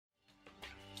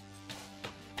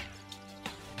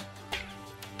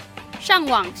上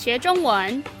网学中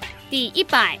文第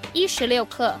116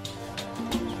课。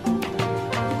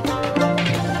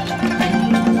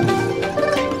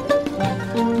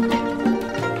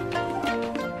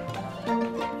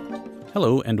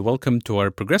Hello and welcome to our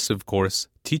progressive course,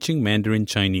 Teaching Mandarin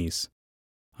Chinese.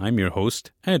 I'm your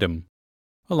host, Adam,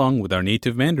 along with our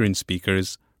native Mandarin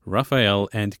speakers, Raphael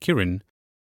and Kiran,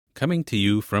 coming to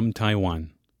you from Taiwan.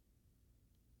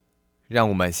 让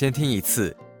我们先听一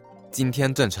次今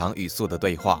天正常语速的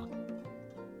对话。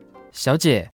小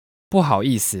姐，不好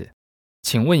意思，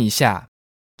请问一下，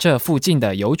这附近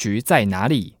的邮局在哪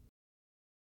里？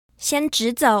先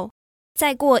直走，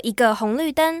再过一个红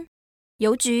绿灯，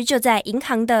邮局就在银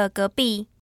行的隔壁。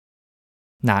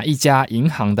哪一家银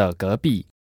行的隔壁？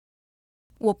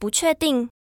我不确定，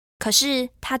可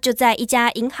是它就在一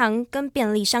家银行跟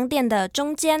便利商店的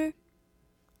中间。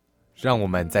让我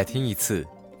们再听一次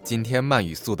今天慢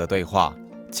语速的对话，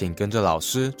请跟着老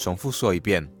师重复说一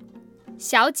遍。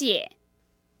小姐，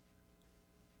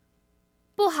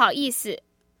不好意思，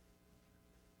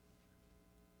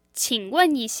请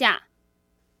问一下，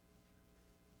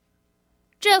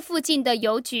这附近的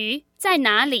邮局在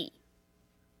哪里？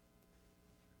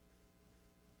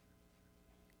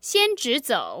先直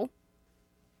走，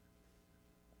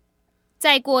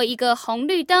再过一个红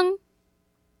绿灯，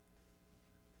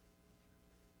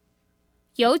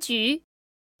邮局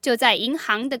就在银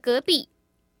行的隔壁。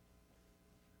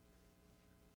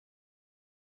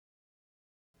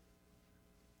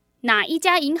哪一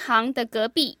家银行的隔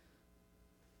壁？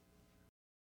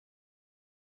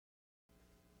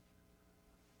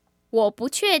我不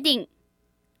确定，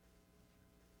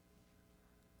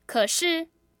可是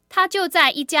它就在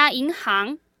一家银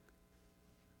行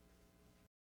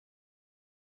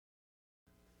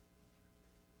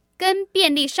跟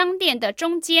便利商店的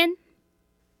中间。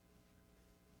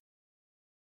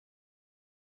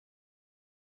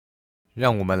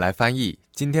让我们来翻译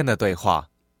今天的对话。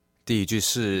第一句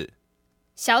是：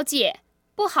小姐，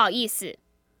不好意思。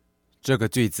这个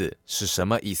句子是什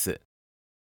么意思？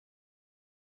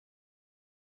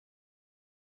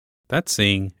 That's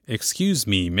saying, "Excuse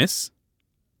me, miss."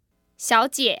 小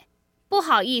姐，不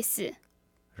好意思。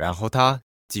然后他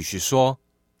继续说：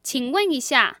请问一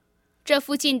下，这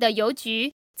附近的邮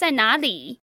局在哪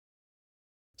里？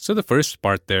 So the first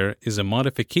part there is a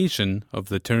modification of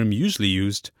the term usually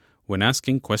used when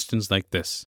asking questions like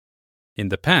this. In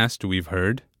the past, we've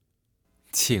heard,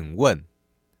 请问。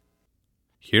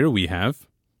 here we have,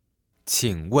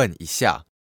 请问一下。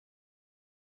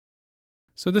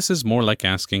 so this is more like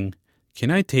asking,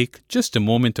 can I take just a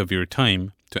moment of your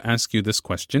time to ask you this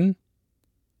question?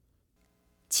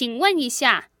 请问一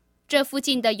下，这附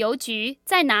近的邮局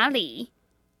在哪里？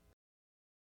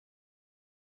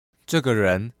这个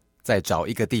人在找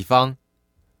一个地方，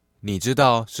你知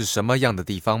道是什么样的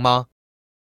地方吗？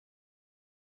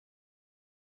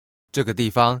这个地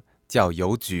方叫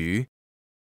邮局。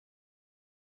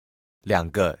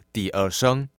两个第二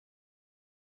声。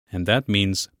 And that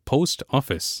means post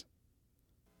office.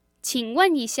 请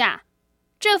问一下，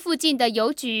这附近的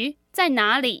邮局在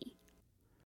哪里？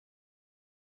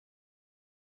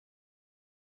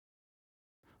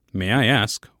 May I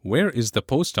ask, where is the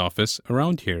post office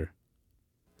around here?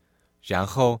 然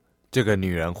后这个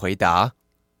女人回答：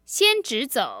先直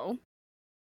走。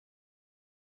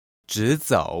直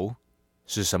走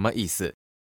是什么意思？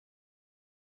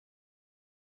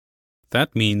 That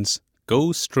means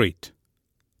go straight.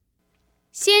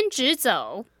 先直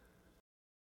走，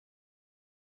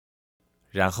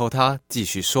然后他继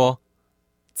续说：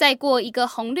再过一个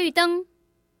红绿灯。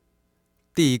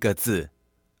第一个字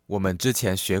我们之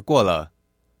前学过了，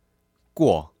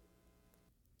过。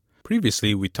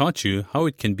 Previously, we taught you how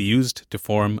it can be used to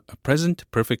form a present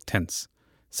perfect tense,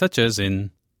 such as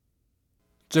in,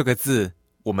 这个字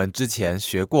我们之前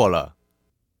学过了。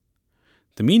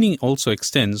 the meaning also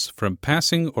extends from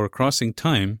passing or crossing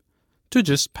time to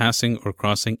just passing or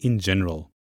crossing in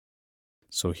general.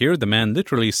 So here the man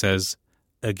literally says,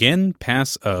 again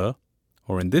pass a,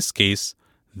 or in this case,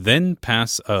 then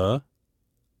pass a,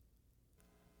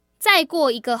 再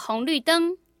过一个红绿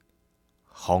灯。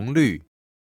红绿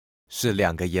是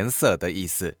两个颜色的意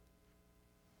思。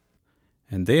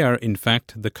 and they are in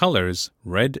fact the colors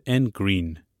red and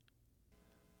green.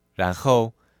 然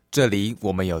后这里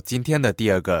我们有今天的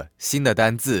第二个新的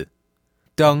单字，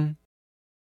灯。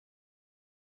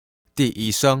第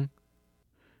一声，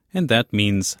 And that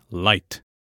means light.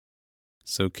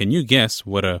 So can you guess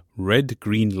what a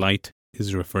red-green light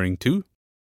is referring to?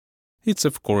 It's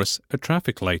of course a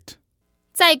traffic light.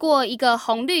 再过一个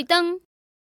红绿灯。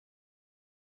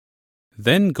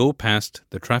Then go past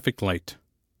the traffic light.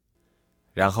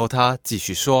 然后他继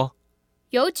续说，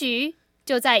邮局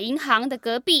就在银行的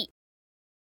隔壁。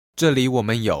这里我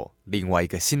们有另外一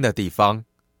个新的地方，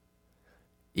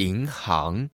银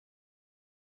行，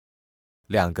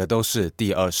两个都是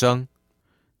第二声。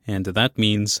And that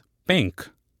means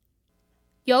bank.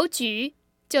 邮局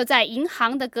就在银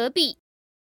行的隔壁。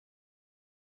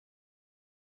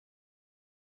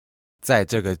在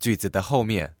这个句子的后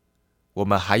面，我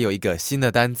们还有一个新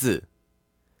的单字，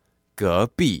隔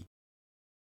壁，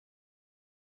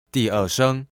第二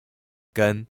声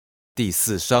跟第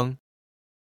四声。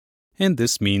And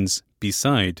this means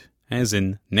beside, as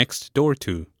in next door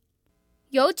to.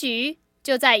 邮局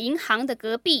就在银行的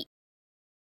隔壁。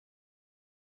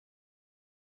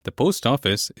The post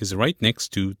office is right next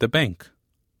to the bank.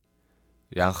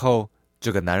 然后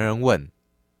这个男人问，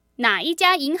哪一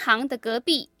家银行的隔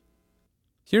壁？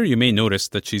 Here you may notice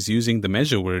that she's using the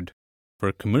measure word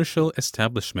for commercial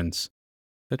establishments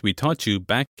that we taught you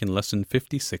back in lesson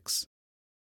 56.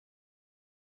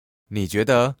 你觉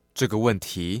得这个问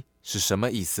题是什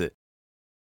么意思？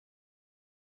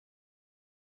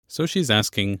 So she's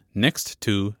asking next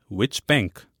to which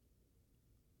bank?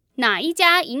 哪一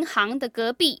家银行的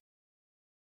隔壁？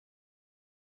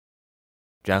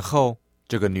然后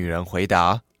这个女人回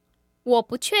答，我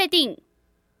不确定。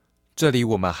这里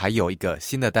我们还有一个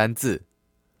新的单字，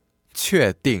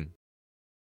确定，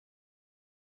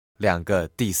两个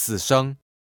第四声。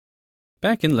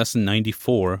 Back in lesson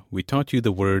 94, we taught you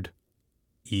the word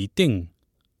一定.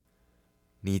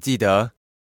 你记得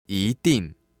一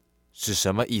定是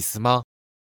什么意思吗？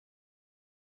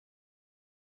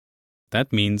 That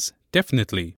means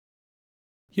definitely.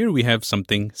 Here we have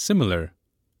something similar,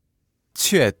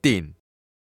 确定，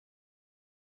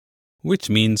 which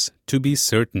means to be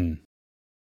certain.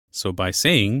 So by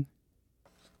saying,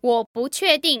 我不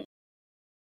确定。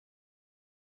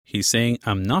 he's saying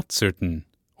I'm not certain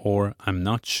or I'm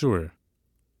not sure.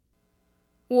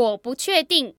 我不确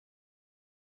定。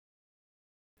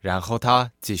然后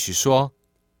他继续说，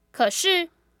可是，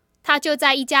它就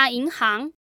在一家银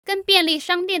行跟便利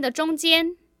商店的中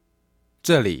间。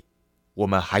这里我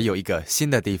们还有一个新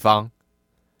的地方，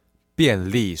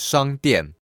便利商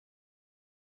店。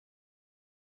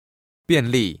便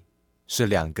利是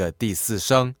两个第四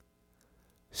声，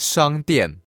商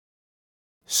店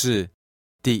是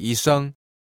第一声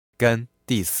跟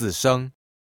第四声。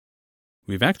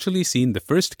 We've actually seen the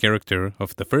first character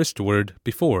of the first word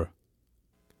before.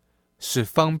 是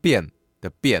方便的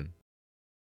便。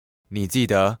你记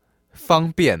得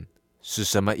方便是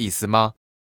什么意思吗？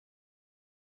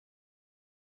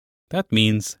 That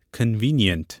means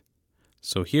convenient.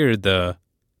 So here the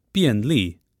便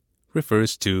利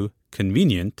refers to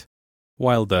convenient,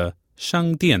 while the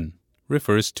商店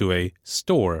refers to a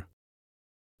store.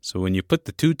 So when you put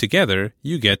the two together,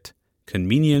 you get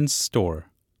convenience store.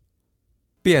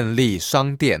 便利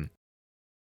商店。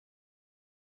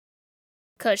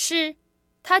可是，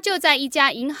它就在一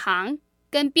家银行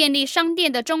跟便利商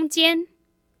店的中间。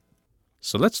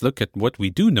So let's look at what we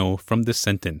do know from this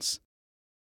sentence.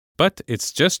 But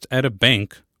it's just at a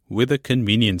bank with a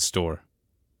convenience store.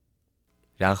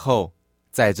 然后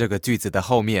在这个句子的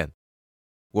后面，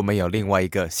我们有另外一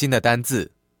个新的单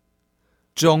字，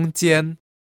中间，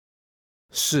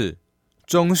是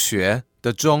中学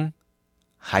的中，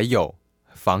还有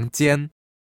房间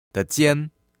的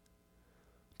间。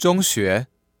中学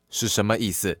是什么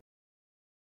意思？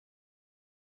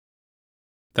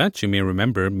 That you may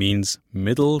remember means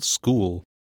middle school.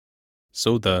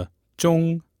 So the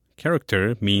中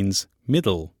character means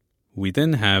middle. We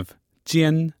then have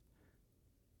间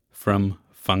from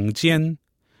房间,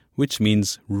 which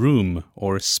means room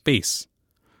or space.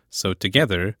 So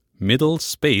together, middle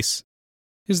space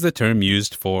is the term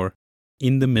used for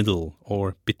in the middle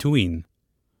or between.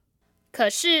 可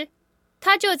是，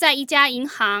它就在一家银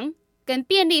行跟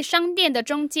便利商店的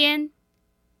中间。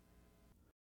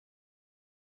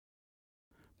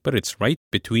But it's right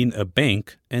between a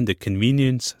bank and a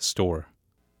convenience store.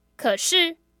 可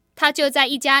是，它就在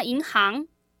一家银行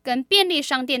跟便利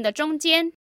商店的中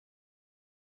间。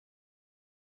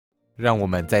让我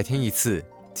们再听一次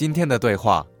今天的对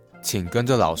话，请跟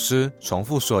着老师重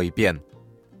复说一遍。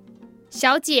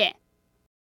小姐，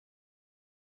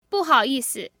不好意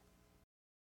思，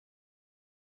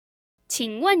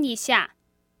请问一下，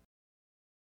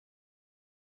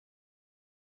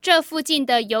这附近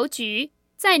的邮局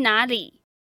在哪里？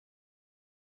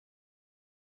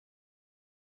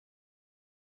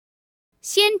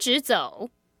先直走，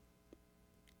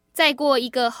再过一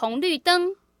个红绿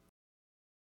灯。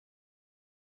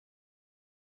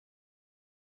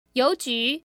邮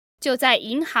局就在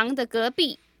银行的隔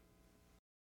壁。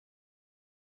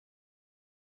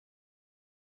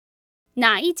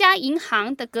哪一家银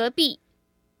行的隔壁？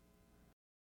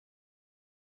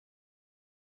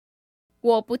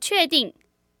我不确定。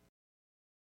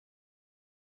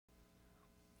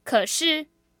可是，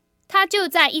它就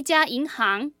在一家银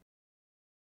行，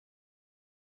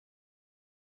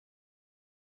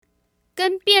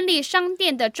跟便利商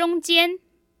店的中间。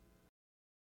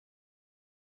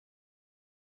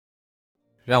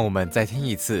让我们再听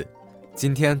一次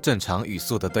今天正常语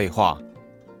速的对话。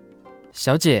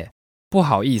小姐，不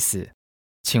好意思，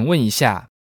请问一下，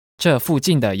这附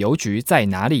近的邮局在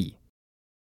哪里？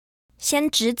先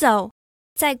直走，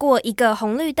再过一个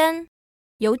红绿灯，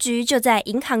邮局就在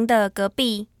银行的隔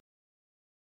壁。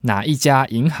哪一家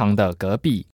银行的隔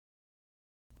壁？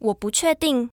我不确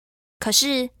定，可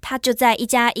是它就在一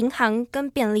家银行跟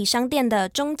便利商店的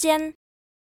中间。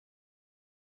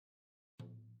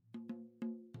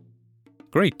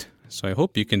Great! So I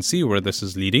hope you can see where this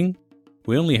is leading.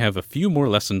 We only have a few more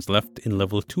lessons left in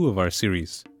level 2 of our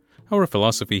series. Our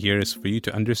philosophy here is for you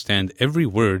to understand every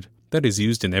word that is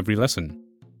used in every lesson.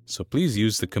 So please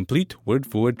use the complete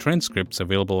word-for-word transcripts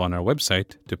available on our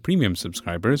website to premium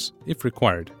subscribers, if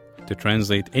required, to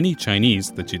translate any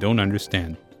Chinese that you don't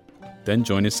understand. Then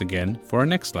join us again for our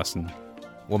next lesson.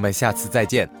 我们下次再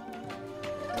见。